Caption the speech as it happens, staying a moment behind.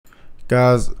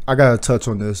Guys, I gotta touch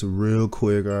on this real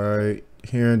quick, all right?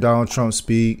 Hearing Donald Trump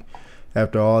speak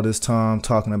after all this time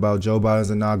talking about Joe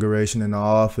Biden's inauguration in the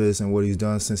office and what he's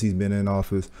done since he's been in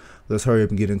office. Let's hurry up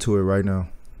and get into it right now.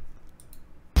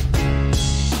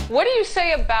 What do you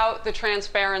say about the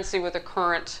transparency with the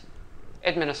current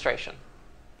administration?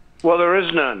 Well, there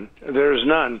is none. There is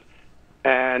none.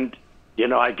 And, you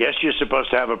know, I guess you're supposed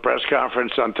to have a press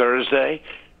conference on Thursday,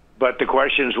 but the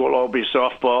questions will all be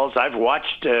softballs. I've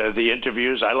watched the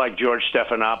interviews. I like George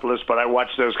Stephanopoulos, but I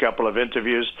watched those couple of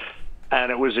interviews,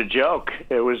 and it was a joke.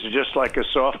 It was just like a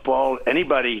softball.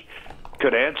 Anybody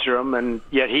could answer them, and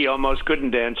yet he almost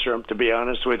couldn't answer them, to be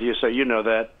honest with you, so you know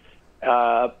that.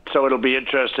 So it'll be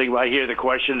interesting. I hear the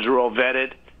questions are all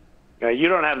vetted. You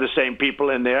don't have the same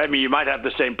people in there. I mean, you might have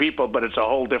the same people, but it's a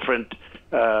whole different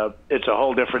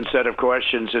set of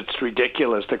questions. It's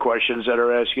ridiculous, the questions that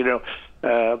are asked. You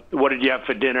know, what did you have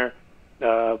for dinner?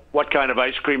 What kind of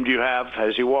ice cream do you have?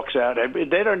 As he walks out,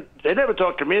 they never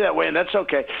talk to me that way, and that's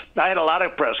okay. I had a lot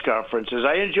of press conferences.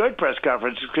 I enjoyed press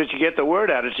conferences because you get the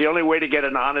word out. It's the only way to get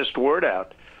an honest word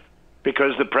out,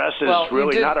 because the press is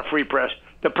really not a free press.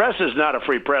 The press is not a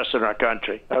free press in our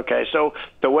country, okay? So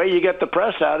the way you get the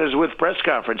press out is with press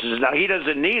conferences. Now, he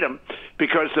doesn't need them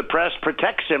because the press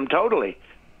protects him totally.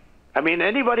 I mean,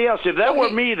 anybody else, if that were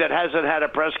me that hasn't had a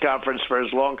press conference for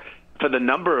as long, for the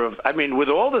number of, I mean, with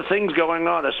all the things going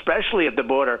on, especially at the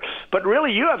border, but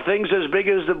really you have things as big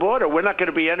as the border. We're not going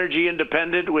to be energy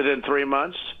independent within 3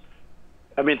 months.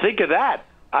 I mean, think of that.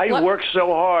 I worked so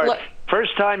hard.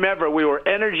 First time ever, we were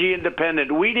energy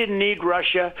independent. We didn't need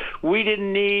Russia. We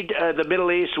didn't need the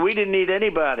Middle East. We didn't need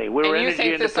anybody. We were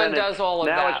energy independent. This one does all of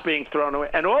that. Now it's being thrown away.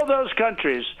 And all those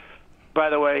countries, by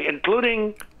the way,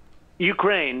 including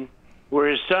Ukraine, where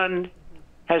his son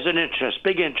has an interest,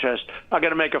 big interest, are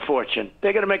going to make a fortune.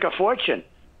 They're going to make a fortune.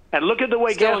 And look at the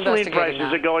way gasoline prices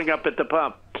are going up at the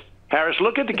pump. Harris,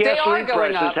 look at the gasoline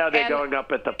prices, how they're going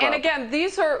up at the pump. And again,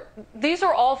 these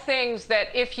are all things that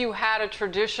if you had a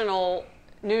traditional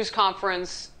news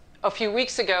conference a few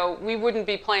weeks ago, we wouldn't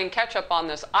be playing catch up on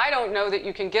this. I don't know that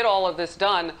you can get all of this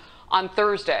done on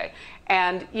Thursday.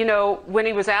 And, you know, when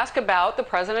he was asked about the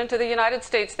president of the United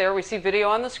States there, we see video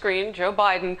on the screen, Joe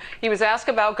Biden, he was asked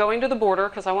about going to the border,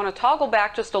 because I want to toggle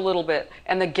back just a little bit,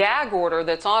 and the gag order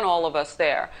that's on all of us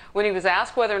there. When he was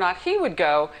asked whether or not he would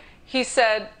go, he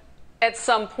said, at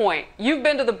some point, you've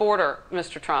been to the border,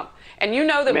 Mr. Trump, and you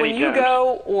know that when you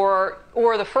go,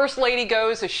 or the First Lady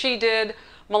goes, as she did,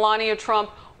 Melania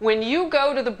Trump, when you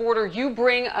go to the border, you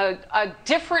bring a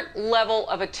different level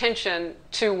of attention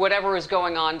to whatever is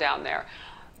going on down there.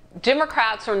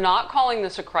 Democrats are not calling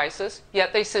this a crisis,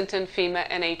 yet they sent in FEMA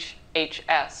and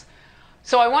HHS.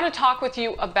 So I want to talk with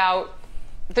you about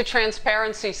the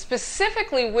transparency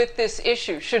specifically with this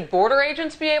issue. Should border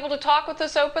agents be able to talk with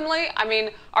us openly? I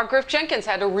mean, our Griff Jenkins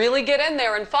had to really get in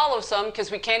there and follow some, because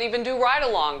we can't even do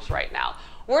ride-alongs right now.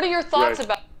 What are your thoughts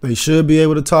about? They should be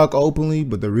able to talk openly,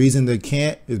 but the reason they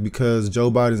can't is because Joe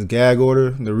Biden's gag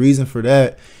order. The reason for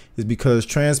that is because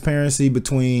transparency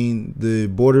between the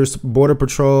border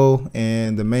patrol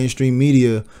and the mainstream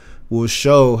media will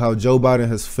show how Joe Biden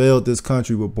has failed this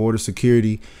country with border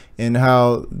security, and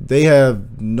how they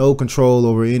have no control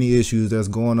over any issues that's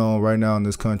going on right now in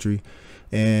this country.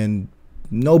 And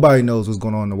nobody knows what's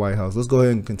going on in the White House. Let's go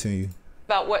ahead and continue.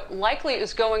 About what likely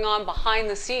is going on behind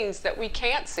the scenes that we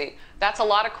can't see. That's a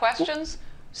lot of questions,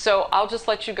 so I'll just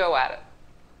let you go at it.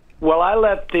 Well, I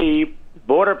let the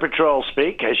Border Patrol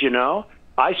speak, as you know.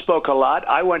 I spoke a lot.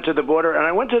 I went to the border, and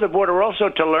I went to the border also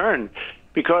to learn,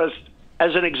 because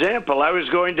as an example, I was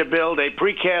going to build a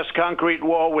precast concrete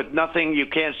wall with nothing, you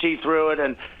can't see through it,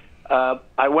 and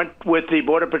I went with the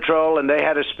Border Patrol, and they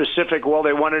had a specific wall.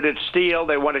 They wanted it steel,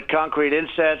 they wanted concrete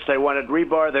insets, they wanted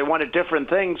rebar, they wanted different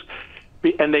things,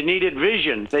 and they needed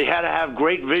vision. They had to have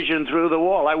great vision through the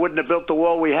wall. I wouldn't have built the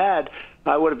wall we had.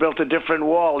 I would have built a different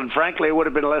wall, and frankly, it would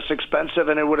have been less expensive,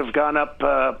 and it would have gone up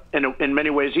in many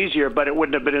ways easier, but it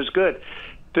wouldn't have been as good.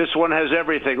 This one has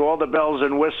everything, all the bells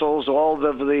and whistles, all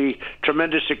of the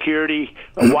tremendous security,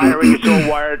 wiring. It's all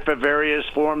wired for various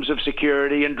forms of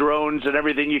security and drones and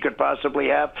everything you could possibly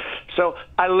have. So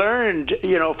I learned,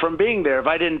 you know, from being there. If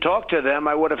I didn't talk to them,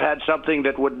 I would have had something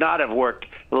that would not have worked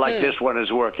like this one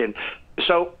is working.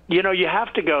 So, you know, you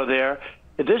have to go there.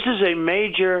 This is a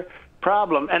major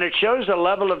problem, and it shows a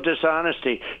level of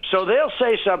dishonesty. So they'll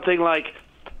say something like,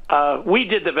 we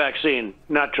did the vaccine,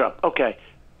 not Trump. Okay.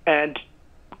 And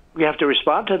we have to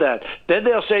respond to that. Then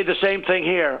they'll say the same thing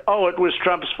here. Oh, it was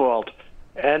Trump's fault.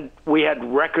 And we had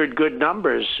record good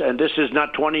numbers. And this is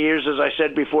not 20 years, as I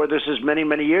said before. This is many,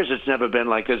 many years. It's never been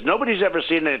like this. Nobody's ever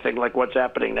seen anything like what's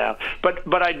happening now. But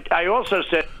I also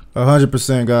said...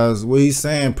 100%, guys. What he's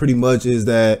saying pretty much is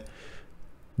that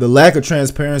the lack of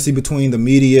transparency between the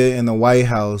media and the White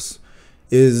House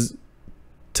is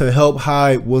to help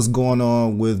hide what's going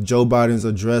on with Joe Biden's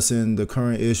addressing the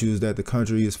current issues that the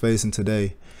country is facing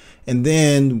today. And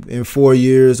then in 4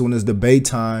 years, when it's debate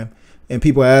time and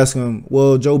people ask him,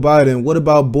 well, Joe Biden, what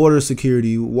about border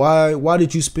security? Why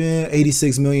did you spend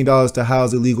 $86 million to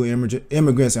house illegal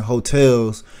immigrants in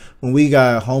hotels when we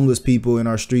got homeless people in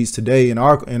our streets today in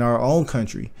our own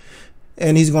country?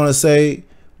 And he's going to say,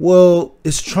 well,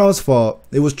 it's Trump's fault.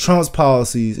 It was Trump's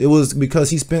policies. It was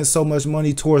because he spent so much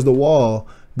money towards the wall,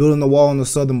 building the wall on the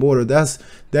southern border.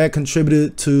 That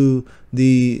contributed to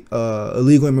the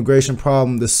illegal immigration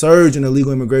problem, the surge in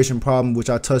illegal immigration problem, which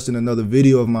I touched in another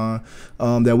video of mine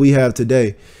that we have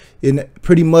today. And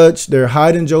pretty much they're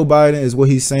hiding Joe Biden is what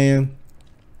he's saying.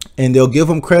 And they'll give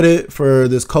him credit for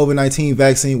this COVID-19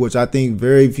 vaccine, which I think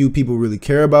very few people really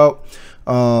care about.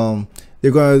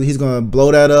 He's gonna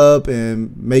blow that up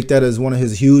and make that as one of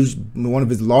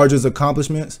his largest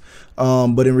accomplishments.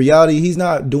 But in reality, he's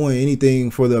not doing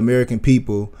anything for the American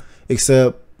people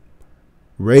except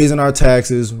raising our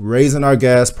taxes, raising our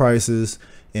gas prices,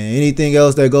 and anything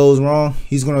else that goes wrong,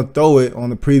 he's gonna throw it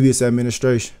on the previous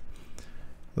administration.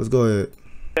 Let's go ahead.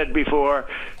 Said before,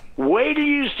 wait till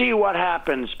you see what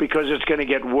happens, because it's going to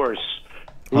get worse.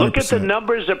 100%. Look at the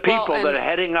numbers of people that are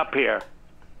heading up here.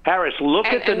 Harris, look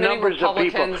at the numbers of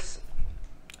people. 100%.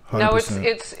 No,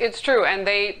 it's true, and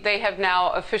they have now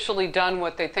officially done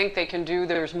what they think they can do.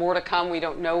 There's more to come. We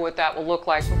don't know what that will look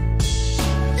like.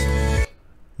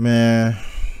 Man,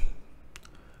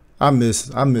 I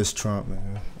miss Trump,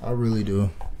 man. I really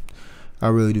do. I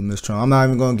really do miss Trump. I'm not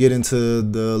even going to get into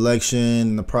the election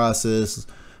and the process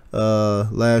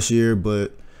last year,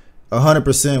 but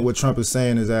 100% what Trump is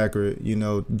saying is accurate. You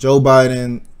know, Joe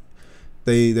Biden,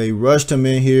 they rushed him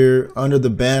in here under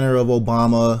the banner of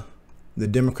Obama. The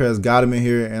Democrats got him in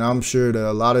here, and I'm sure that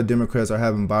a lot of Democrats are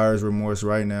having buyer's remorse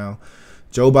right now.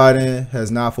 Joe Biden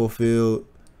has not fulfilled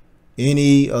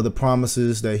any of the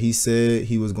promises that he said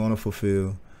he was going to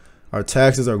fulfill. Our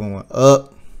taxes are going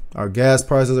up. Our gas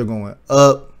prices are going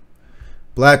up.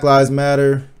 Black Lives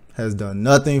Matter has done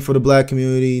nothing for the black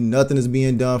community. Nothing is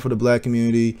being done for the black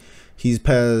community. He's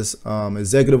passed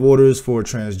executive orders for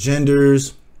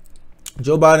transgenders.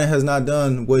 Joe Biden has not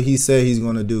done what he said he's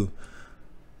going to do,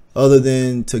 other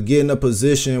than to get in a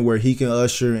position where he can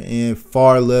usher in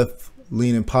far left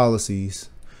leaning policies.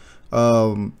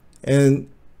 And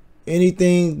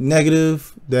anything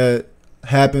negative that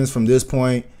happens from this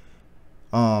point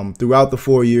throughout the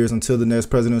 4 years until the next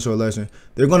presidential election,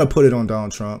 they're going to put it on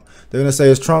Donald Trump. They're going to say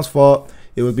it's Trump's fault.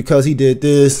 It was because he did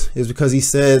this. It's because he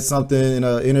said something in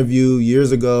an interview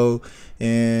years ago,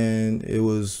 and it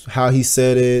was how he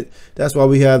said it. That's why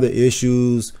we have the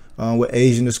issues with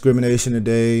Asian discrimination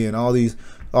today and all this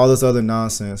other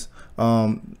nonsense.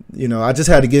 You know, I just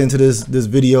had to get into this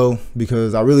video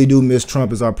because I really do miss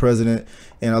Trump as our president,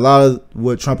 and a lot of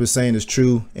what Trump is saying is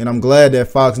true. And I'm glad that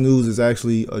Fox News is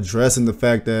actually addressing the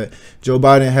fact that Joe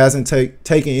Biden hasn't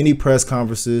taken any press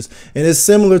conferences, and it's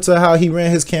similar to how he ran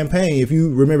his campaign. If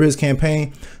you remember his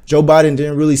campaign, Joe Biden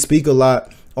didn't really speak a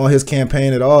lot on his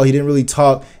campaign at all. He didn't really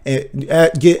talk and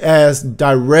get asked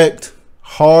direct,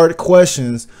 hard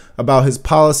questions about his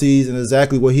policies and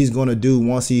exactly what he's going to do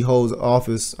once he holds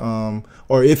office,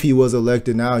 or if he was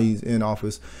elected. Now he's in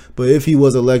office, but if he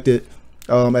was elected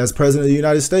as president of the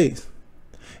United States.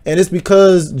 And it's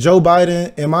because Joe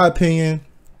Biden, in my opinion,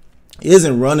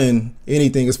 isn't running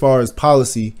anything as far as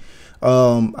policy.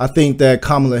 I think that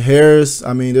Kamala Harris,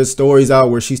 I mean, there's stories out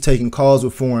where she's taking calls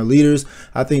with foreign leaders.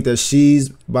 I think that she's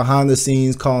behind the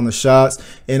scenes calling the shots.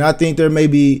 And I think there may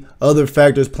be other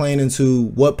factors playing into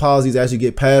what policies actually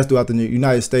get passed throughout the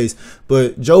United States.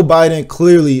 But Joe Biden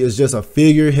clearly is just a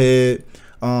figurehead.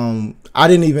 I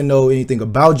didn't even know anything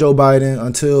about Joe Biden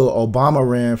until Obama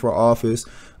ran for office.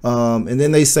 And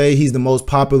then they say he's the most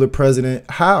popular president.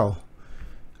 How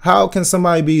can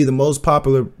somebody be the most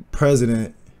popular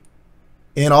president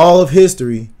in all of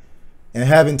history and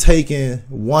haven't taken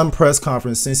one press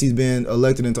conference since he's been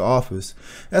elected into office?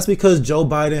 That's because Joe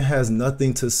Biden has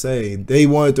nothing to say. They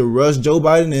wanted to rush Joe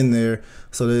Biden in there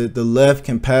so that the left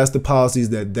can pass the policies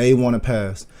that they want to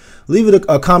pass. Leave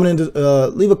a comment in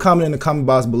the comment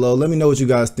box below. Let me know what you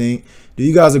guys think. Do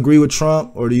you guys agree with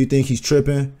Trump, or do you think he's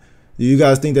tripping? Do you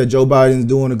guys think that Joe Biden's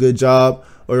doing a good job,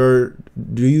 or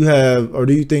do you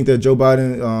think that Joe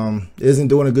Biden isn't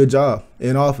doing a good job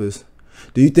in office?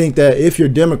 Do you think that if you're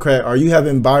Democrat, are you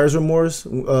having buyer's remorse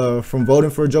from voting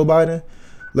for Joe Biden?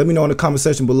 Let me know in the comment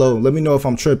section below. Let me know if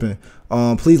I'm tripping.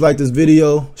 Please like this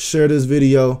video, share this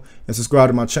video, and subscribe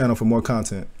to my channel for more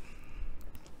content.